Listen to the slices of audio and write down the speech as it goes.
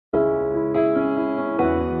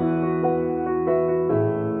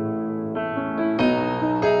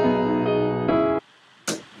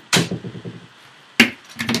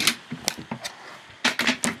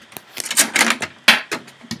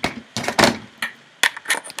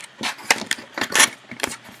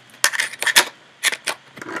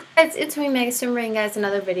Guys, it's me, Megan, bringing guys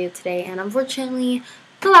another video today, and unfortunately,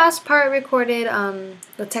 the last part recorded, well,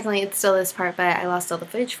 technically it's still this part, but I lost all the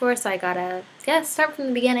footage for it, so I gotta, start from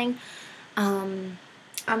the beginning. I'm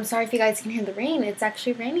sorry if you guys can hear the rain. It's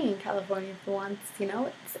actually raining in California for once, you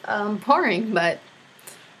know, it's, pouring, but,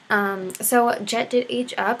 so Jet did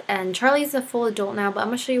age up, and Charlie's a full adult now, but I'm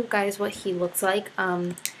gonna show you guys what he looks like.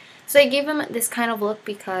 So I gave him this kind of look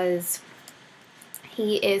because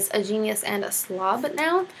he is a genius and a slob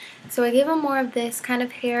now. So I gave him more of this kind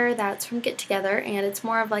of hair that's from Get Together, and it's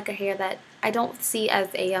more of like a hair that I don't see as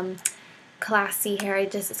a classy hair.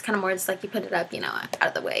 It's kind of more just like you put it up, you know, out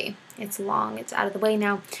of the way. It's long, it's out of the way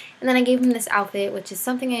now. And then I gave him this outfit, which is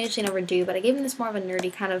something I usually never do, but I gave him this more of a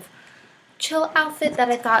nerdy kind of chill outfit that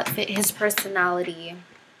I thought fit his personality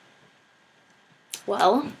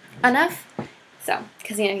well enough. So,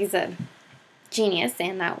 because, you know, he's a genius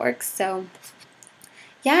and that works, so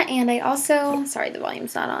yeah. And I also, sorry the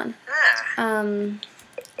volume's not on,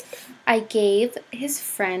 I gave his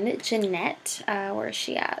friend Jeanette, where is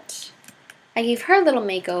she at? I gave her a little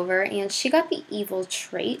makeover, and she got the evil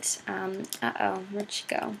trait. Uh-oh, where'd she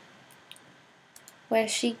go?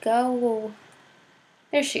 Where'd she go?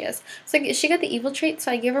 There she is. So she got the evil trait,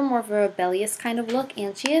 so I gave her more of a rebellious kind of look,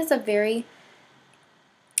 and she has a very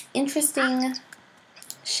interesting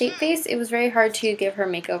shape face. It was very hard to give her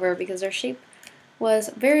makeover because her shape was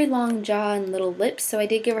very long jaw and little lips, so I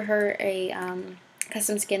did give her a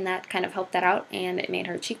custom skin that kind of helped that out, and it made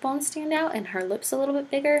her cheekbones stand out and her lips a little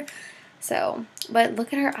bit bigger. So, but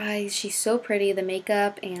look at her eyes. She's so pretty. The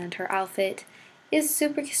makeup and her outfit is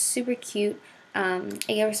super, super cute. I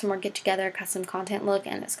gave her some more Get Together custom content look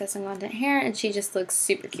and this custom content hair, and she just looks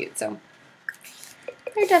super cute. So,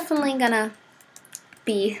 they're definitely gonna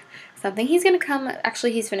be something. He's gonna come,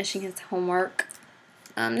 actually he's finishing his homework.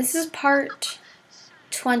 This is part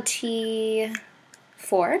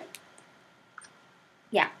 24.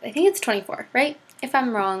 Yeah, I think it's 24, right? If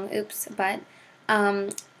I'm wrong, oops. But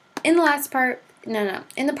in the last part, no,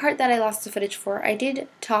 in the part that I lost the footage for, I did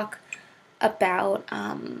talk about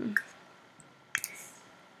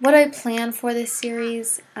what I plan for this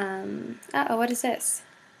series. Uh-oh, what is this?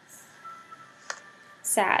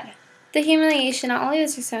 Sad. The humiliation, not only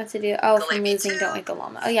was just to do, from losing Don't Wake the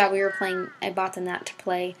Llama. Oh yeah, we were playing, I bought them that to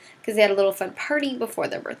play, because they had a little fun party before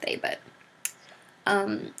their birthday, but,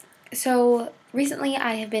 so, recently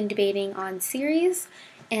I have been debating on series,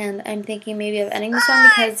 and I'm thinking maybe of ending this one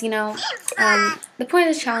because, you know, the point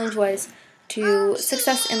of this challenge was to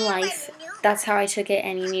success in life. That's how I took it,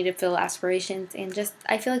 and you need to fulfill aspirations, and just,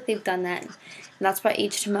 I feel like they've done that. And that's why I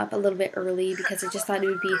aged him up a little bit early, because I just thought it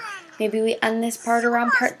would be, maybe we end this part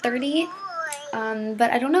around part 30. But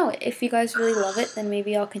I don't know. If you guys really love it, then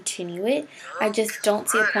maybe I'll continue it. I just don't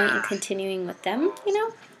see a point in continuing with them, you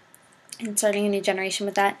know, and starting a new generation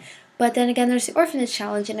with that. But then again, there's the Orphanage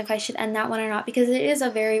Challenge, and if I should end that one or not, because it is a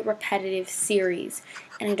very repetitive series.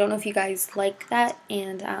 And I don't know if you guys like that,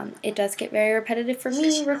 and it does get very repetitive for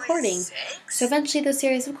me recording. So eventually those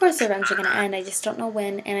series, of course, are eventually going to end. I just don't know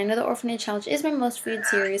when. And I know the Orphanage Challenge is my most viewed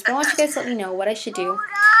series, but I want you guys to let me know what I should do.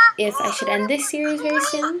 If I should end this series very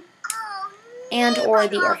soon, and or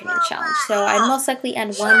the Orphanage Challenge. So I'd most likely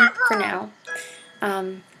end one for now.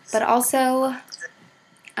 But also,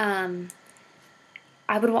 I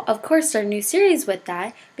would, of course, start a new series with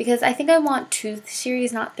that, because I think I want 2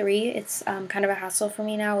 series, not 3. It's kind of a hassle for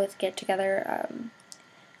me now with Get Together.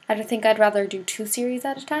 I don't think I'd rather do 2 series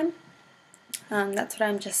at a time. That's what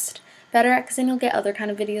I'm just better at, because then you'll get other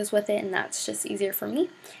kind of videos with it, and that's just easier for me.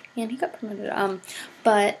 And he got promoted. I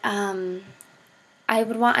want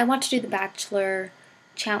to do the Bachelorette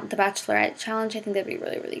challenge. I think that'd be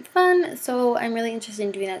really, really fun. So I'm really interested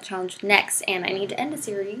in doing that challenge next, and I need to end a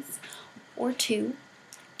series or 2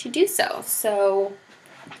 to do so. So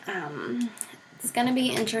it's gonna be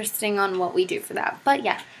interesting on what we do for that. But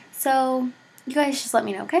yeah, so you guys just let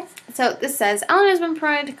me know, okay? So this says Alan has been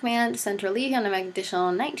promoted to command center lead on an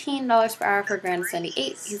additional $19 per hour for a grand of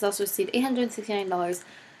 78. He's also received $869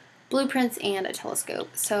 blueprints and a telescope.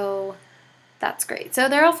 So that's great. So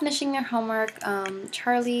they're all finishing their homework.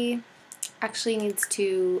 Charlie actually needs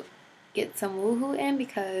to get some woohoo in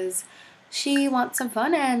because she wants some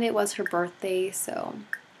fun, and it was her birthday, so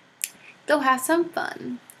go have some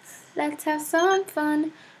fun. Let's have some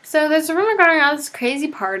fun. So there's a rumor going around this crazy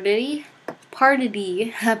party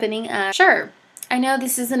happening. Sure, I know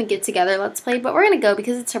this isn't a get together let's play, but we're gonna go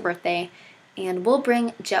because it's her birthday, and we'll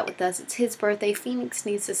bring Jet with us. It's his birthday. Phoenix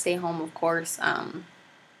needs to stay home, of course.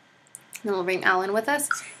 Then we'll bring Alan with us,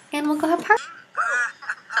 and we'll go have party.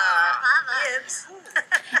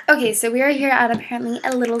 Okay, so we are here at apparently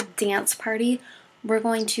a little dance party. We're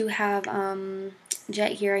going to have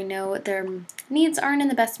Jet here, I know their needs aren't in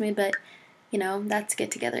the best mood, but, you know, that's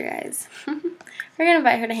get together, guys. We're going to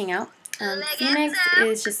invite her to hang out. Phoenix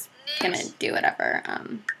is just going to do whatever.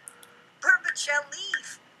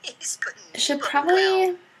 Should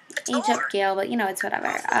probably age up Gale, but, you know, it's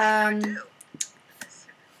whatever.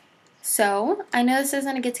 So, I know this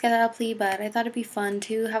isn't a get-together LP, but I thought it'd be fun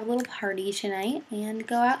to have a little party tonight and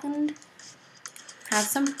go out and have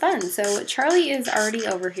some fun. So, Charlie is already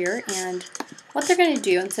over here, and what they're going to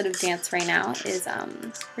do instead of dance right now is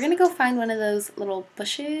we're going to go find one of those little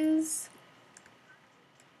bushes.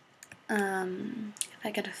 If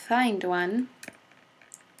I could find one.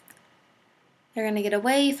 They're going to get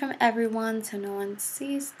away from everyone so no one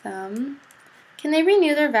sees them. Can they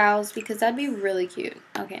renew their vows? Because that'd be really cute.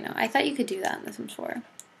 Okay, no. I thought you could do that in this one before.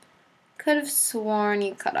 Could have sworn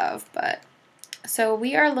you could have, but... So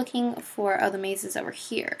we are looking for... Oh, the maze is over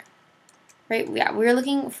here. Right? Yeah, we're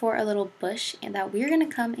looking for a little bush and that we're going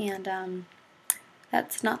to come and...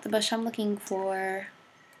 That's not the bush I'm looking for.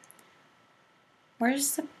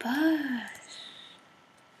 Where's the bush?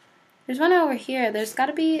 There's one over here. There's got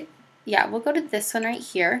to be... Yeah, we'll go to this one right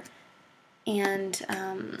here. And...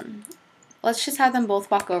 Let's just have them both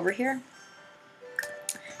walk over here.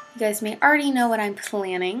 You guys may already know what I'm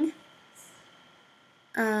planning.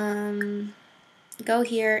 Go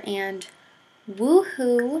here and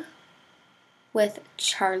woohoo with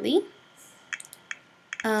Charlie.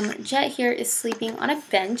 Jet here is sleeping on a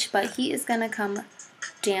bench, but he is gonna come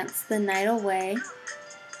dance the night away.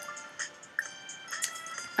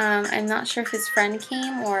 I'm not sure if his friend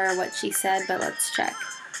came or what she said, but let's check.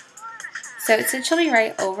 So it said she'll be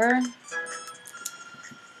right over.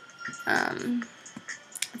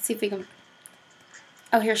 Let's see if we can...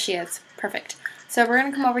 Oh, here she is. Perfect. So we're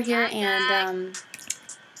going to come over here and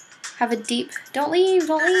have a deep... Don't leave,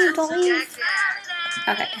 don't leave, don't leave.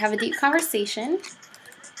 Okay, have a deep conversation.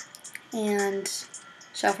 And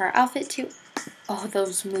show off our outfit too. Oh,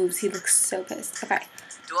 those moves. He looks so pissed. Okay.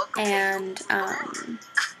 And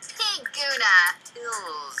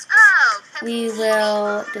we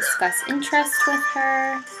will discuss interests with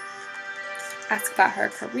her. Ask about her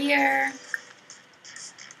career.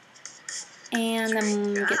 And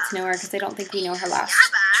then get to know her because I don't think we know her last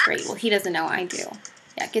trait. Well, he doesn't know. I do.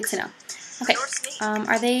 Yeah, get to know. Okay.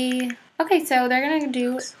 Are they... Okay, so they're going to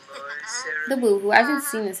do the woohoo. I haven't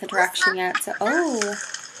seen this interaction yet. So, oh.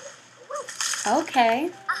 Okay.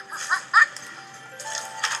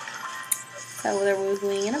 So they're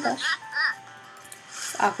woohooing in a bush.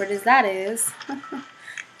 As awkward as that is.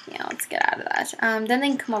 Yeah, let's get out of that. Then they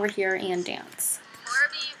can come over here and dance.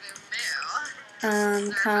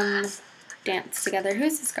 Come dance together.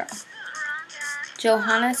 Who's this girl?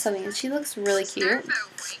 Johanna something. She looks really cute.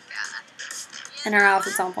 And her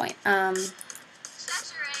outfit's on point.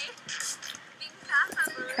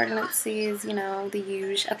 Pregnancies, you know, the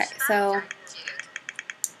usual. Okay, so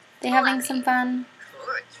they having some fun?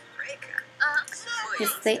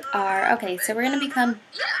 Yes, they are. Okay, so we're going to become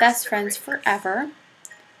best friends forever.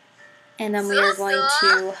 And then we are going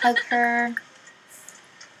to hug her.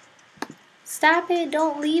 Stop it.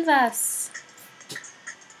 Don't leave us.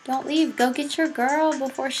 Don't leave. Go get your girl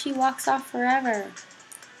before she walks off forever.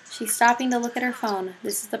 She's stopping to look at her phone.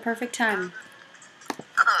 This is the perfect time.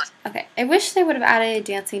 Okay, I wish they would have added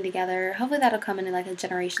dancing together. Hopefully that'll come in like a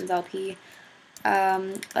Generations LP.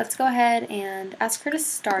 Let's go ahead and ask her to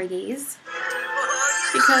stargaze.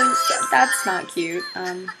 Because that's not cute.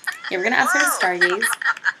 Yeah, we're going to ask her to stargaze.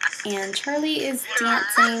 And Charlie is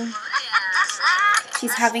dancing.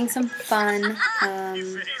 She's having some fun.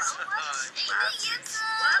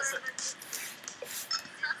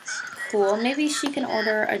 Cool. Maybe she can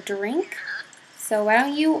order a drink. So why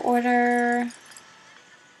don't you order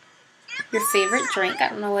your favorite drink? I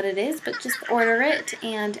don't know what it is, but just order it.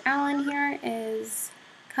 And Alan here is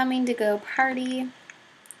coming to go party.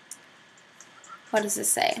 What does this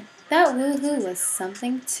say? That woohoo was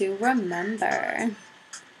something to remember.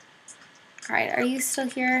 Alright, are you still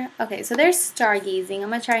here? Okay, so they're stargazing. I'm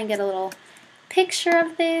going to try and get a little picture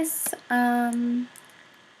of this.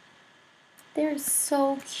 They're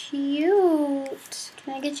so cute.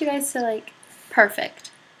 Can I get you guys to like...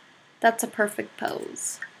 Perfect. That's a perfect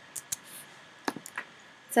pose.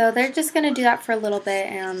 So they're just going to do that for a little bit.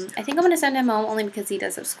 And I think I'm going to send him home only because he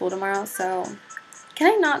does have school tomorrow. So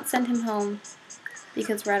can I not send him home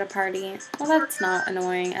because we're at a party? Well, that's not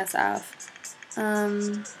annoying SF.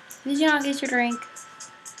 Did you not get your drink?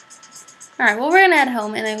 Alright, well, we're going to head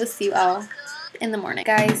home, and I will see you all in the morning.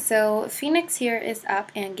 Guys, so Phoenix here is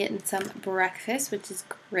up and getting some breakfast, which is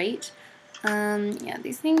great. Yeah,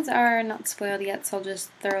 these things are not spoiled yet, so I'll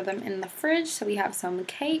just throw them in the fridge. So we have some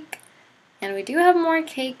cake And we do have more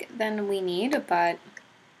cake than we need, but,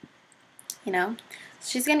 you know.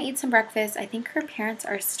 She's going to eat some breakfast. I think her parents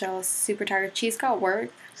are still super tired. She's got work,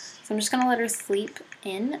 so I'm just going to let her sleep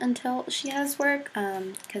in until she has work,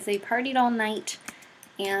 because they partied all night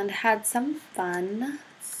and had some fun.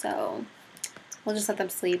 So we'll just let them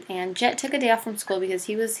sleep. And Jet took a day off from school because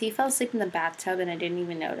he fell asleep in the bathtub and I didn't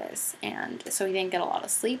even notice. And so he didn't get a lot of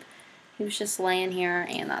sleep. He was just laying here,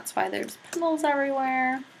 and that's why there's puddles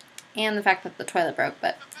everywhere. And the fact that the toilet broke,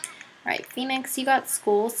 but... Alright, Phoenix, you got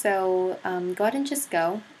school, so go ahead and just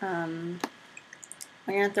go. We're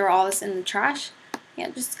going to throw all this in the trash. Yeah,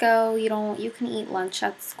 just go. You can eat lunch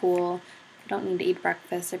at school. You don't need to eat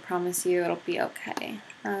breakfast. I promise you it'll be okay.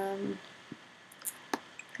 Can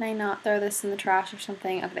I not throw this in the trash or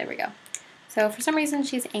something? Okay, there we go. So for some reason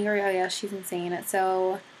she's angry. Oh yeah, she's insane.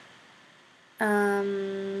 So,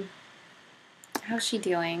 how's she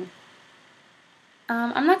doing?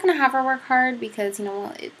 I'm not going to have her work hard because, you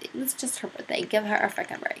know, it was just her birthday. Give her a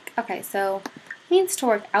freaking break. Okay, so he needs to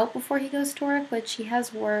work out before he goes to work, which he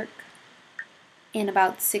has work in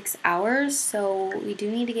about 6 hours, so we do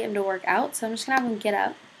need to get him to work out. So I'm just going to have him get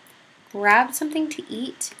up, grab something to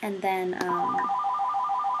eat, and then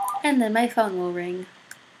my phone will ring.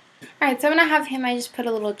 Alright, so I'm going to have him, I just put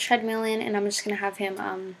a little treadmill in, and I'm just going to have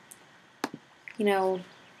him, you know,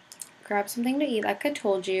 grab something to eat like I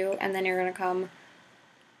told you, and then you're going to come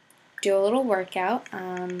do a little workout.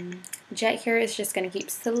 Jet here is just going to keep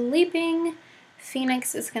sleeping.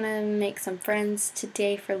 Phoenix is going to make some friends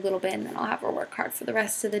today for a little bit, and then I'll have her work hard for the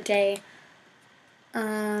rest of the day.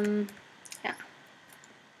 Yeah.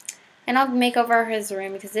 And I'll make over his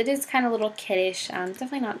room because it is kind of a little kiddish.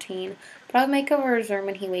 Definitely not teen. But I'll make over his room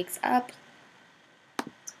when he wakes up.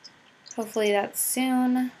 Hopefully that's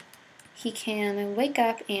soon. He can wake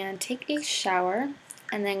up and take a shower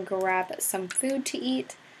and then grab some food to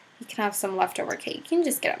eat. You can have some leftover cake. You can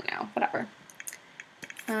just get up now, whatever.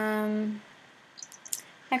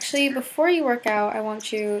 Actually, before you work out, I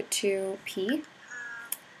want you to pee.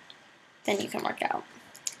 Then you can work out.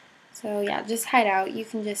 So yeah, just hide out. You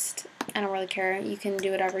can just, I don't really care. You can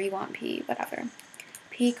do whatever you want, pee, whatever.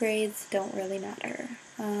 Pee grades don't really matter,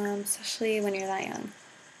 especially when you're that young.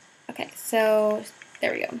 Okay, so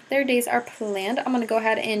there we go. Their days are planned. I'm going to go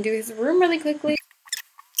ahead and do his room really quickly.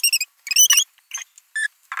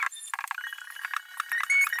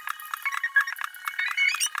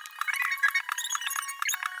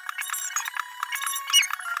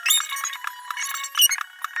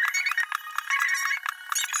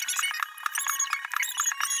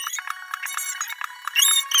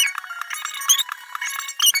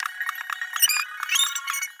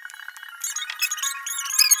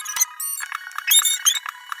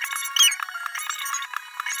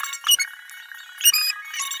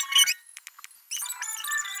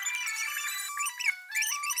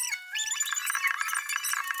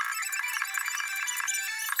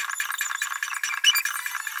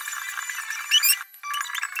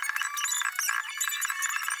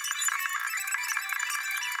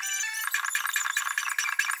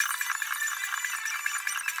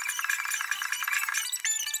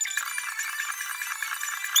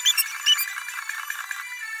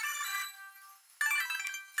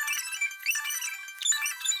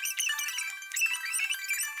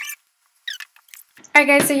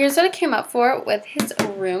 Alright guys, so here's what I came up for with his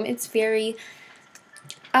room. It's very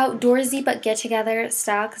outdoorsy but get-together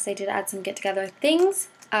style because I did add some get-together things.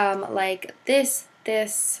 Like this,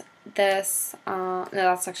 no,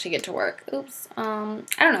 that's actually get to work. Oops. I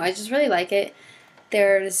don't know, I just really like it.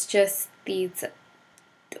 There's just these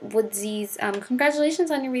woodsies. Congratulations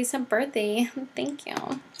on your recent birthday. Thank you.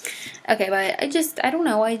 Okay, but I don't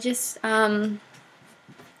know,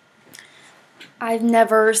 I've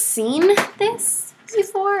never seen this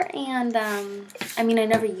before, and I mean, I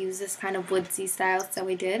never used this kind of woodsy style, so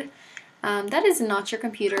we did. That is not your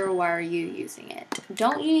computer. Why are you using it?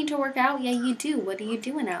 Don't you need to work out? Yeah, you do. What are you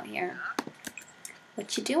doing out here?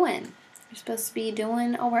 What you doing? You're supposed to be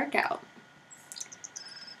doing a workout.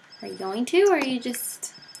 Are you going to, or are you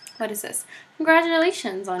just... What is this?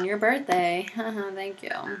 Congratulations on your birthday. Thank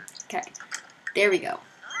you. Okay, there we go.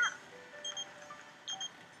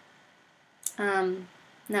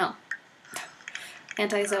 No.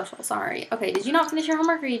 Antisocial, sorry. Okay, did you not finish your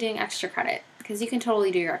homework, or are you doing extra credit? Because you can totally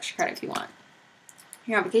do your extra credit if you want.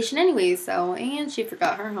 You're on vacation anyways, so, and she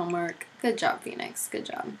forgot her homework. Good job, Phoenix. Good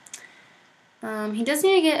job. He does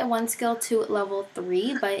need to get a 1 skill to level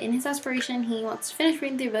 3, but in his aspiration, he wants to finish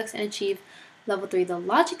reading 3 books and achieve level 3, the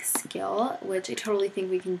logic skill, which I totally think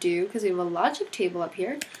we can do because we have a logic table up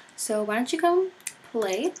here. So why don't you come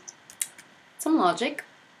play some logic?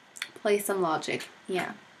 Play some logic.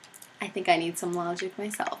 Yeah. I think I need some logic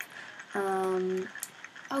myself.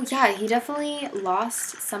 Oh yeah, he definitely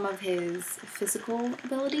lost some of his physical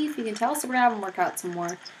ability, if you can tell, so we're gonna have him work out some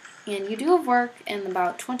more. And you do have work in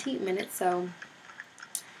about 20 minutes, so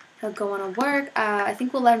he'll go on to work. I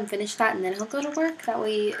think we'll let him finish that and then he'll go to work. That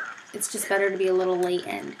way it's just better to be a little late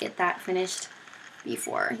and get that finished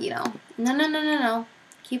before, you know. No.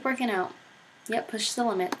 Keep working out. Yep, push the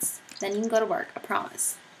limits. Then you can go to work. I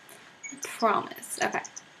promise. I promise. Okay.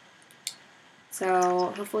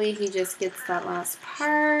 So hopefully he just gets that last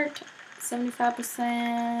part.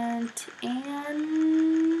 75%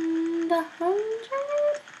 and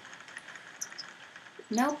 100?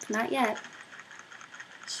 Nope, not yet.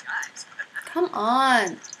 Come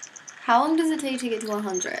on. How long does it take to get to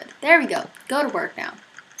 100? There we go. Go to work now.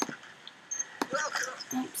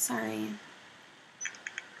 Oh, sorry.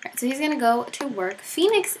 Alright, so he's going to go to work.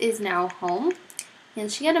 Phoenix is now home.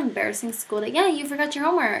 And she had an embarrassing school day. Yeah, you forgot your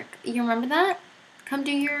homework. You remember that? Come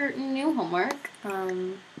do your new homework.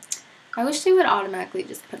 I wish they would automatically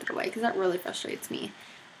just put it away because that really frustrates me.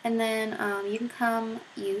 And then you can come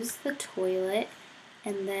use the toilet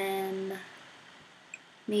and then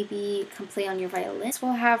maybe come play on your violin. So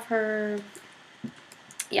we'll have her,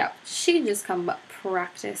 yeah, she can just come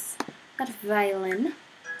practice that violin.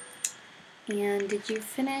 And did you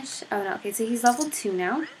finish? Oh no, okay, so he's level 2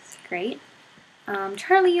 now. Great.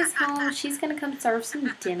 Charlie is home. She's gonna come serve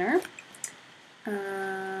some dinner.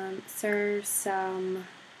 Serve some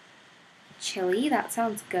chili. That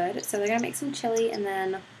sounds good. So they're gonna make some chili, and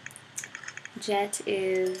then Jet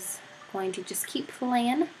is going to just keep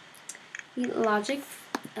playing. Eat logic.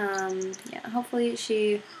 Yeah, hopefully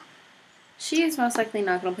she is most likely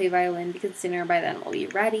not gonna play violin because dinner by then will be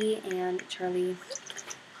ready. And Charlie,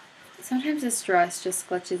 sometimes the stress just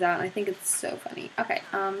glitches out, and I think it's so funny. Okay,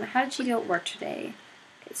 how did she do at work today?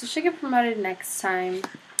 Okay, so she'll get promoted next time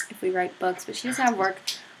if we write books, but she doesn't have work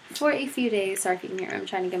for a few days. Sorry if you can hear, I'm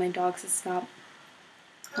trying to get my dogs to stop.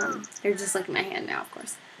 They're just licking my hand now, of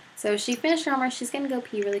course. So she finished her homework. She's gonna go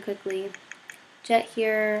pee really quickly. Jet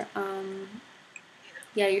here,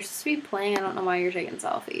 yeah, you're supposed to be playing. I don't know why you're taking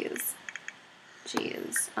selfies.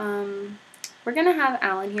 Jeez. We're gonna have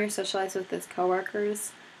Alan here socialize with his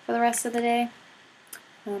coworkers for the rest of the day.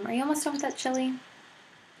 Are you almost done with that chili?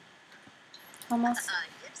 Almost?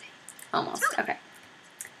 Almost, okay.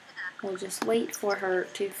 We'll just wait for her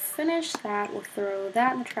to finish that. We'll throw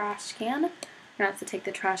that in the trash can. We're gonna have to take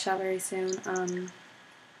the trash out very soon.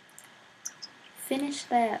 Finish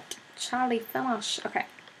that. Charlie, finish. Okay.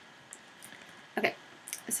 Okay.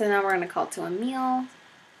 So now we're gonna call to a meal.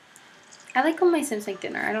 I like when my Sims make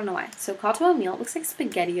dinner. I don't know why. So call to a meal. It looks like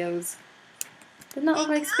SpaghettiOs. Doesn't that look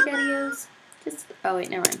like SpaghettiOs? Just, oh wait,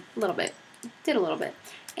 never mind. A little bit. Did a little bit.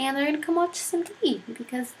 And they're gonna come watch some TV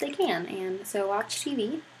because they can. And so watch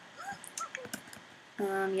TV.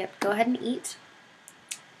 Yep, go ahead and eat.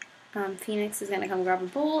 Phoenix is gonna come grab a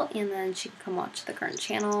bowl and then she can come watch the current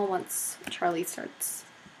channel once Charlie starts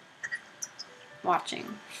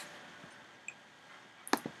watching.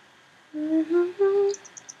 Okay,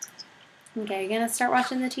 you're gonna start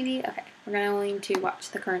watching the TV? Okay, we're going to watch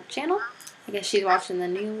the current channel. I guess she's watching the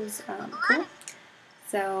news. Cool.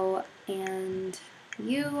 So, and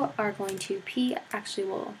you are going to pee. Actually,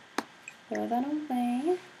 we'll throw that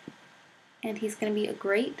away. And he's going to be a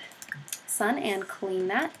great son and clean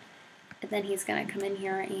that. And then he's going to come in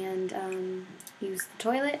here and use the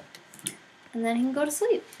toilet. And then he can go to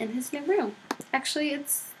sleep in his new room. Actually,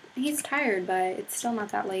 he's tired, but it's still not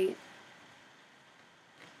that late.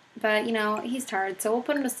 But, you know, he's tired, so we'll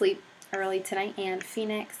put him to sleep early tonight. And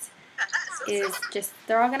Phoenix is just,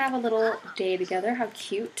 they're all going to have a little day together. How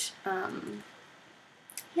cute.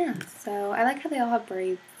 Yeah, so I like how they all have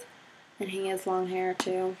braids. And he has long hair,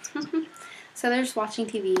 too. So they're just watching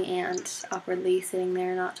TV and awkwardly sitting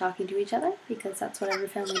there not talking to each other because that's what every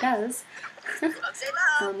family does.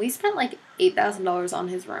 We spent like $8,000 on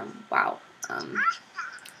his room. Wow.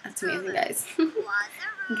 That's amazing, guys.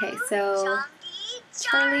 Okay, so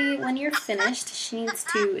Charlie, when you're finished, she needs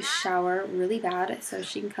to shower really bad, so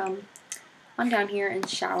she can come on down here and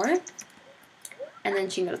shower, and then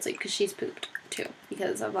she can go to sleep because she's pooped too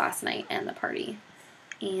because of last night and the party.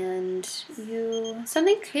 And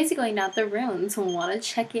something crazy going down the ruins. Want to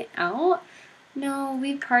check it out? No,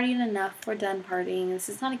 we've partied enough. We're done partying. This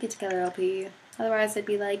is not a get-together LP. Otherwise, I'd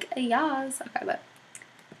be like, yas. Okay, but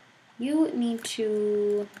you need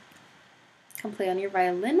to come play on your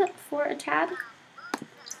violin for a tad.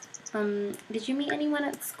 Did you meet anyone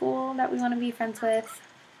at school that we want to be friends with?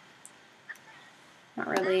 Not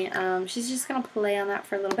really. She's just gonna play on that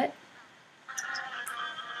for a little bit.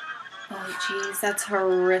 Oh, jeez, that's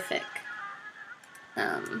horrific.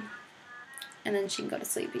 and then she can go to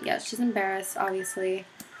sleep. But yeah, she's embarrassed, obviously.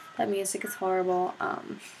 That music is horrible.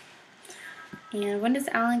 And when does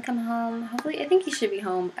Alan come home? Hopefully, I think he should be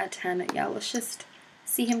home at 10. Yeah, let's just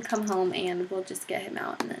see him come home and we'll just get him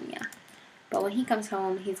out and then, yeah. But when he comes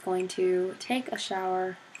home, he's going to take a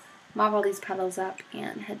shower, mop all these petals up,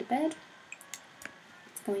 and head to bed.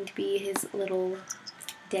 It's going to be his little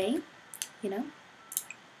day, you know.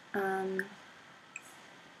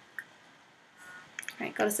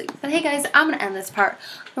 Alright, go to sleep. But hey guys, I'm going to end this part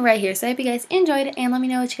right here. So I hope you guys enjoyed it, and let me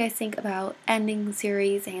know what you guys think about ending the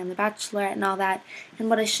series and The Bachelorette and all that, and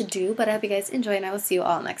what I should do. But I hope you guys enjoy, and I will see you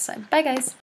all next time. Bye guys!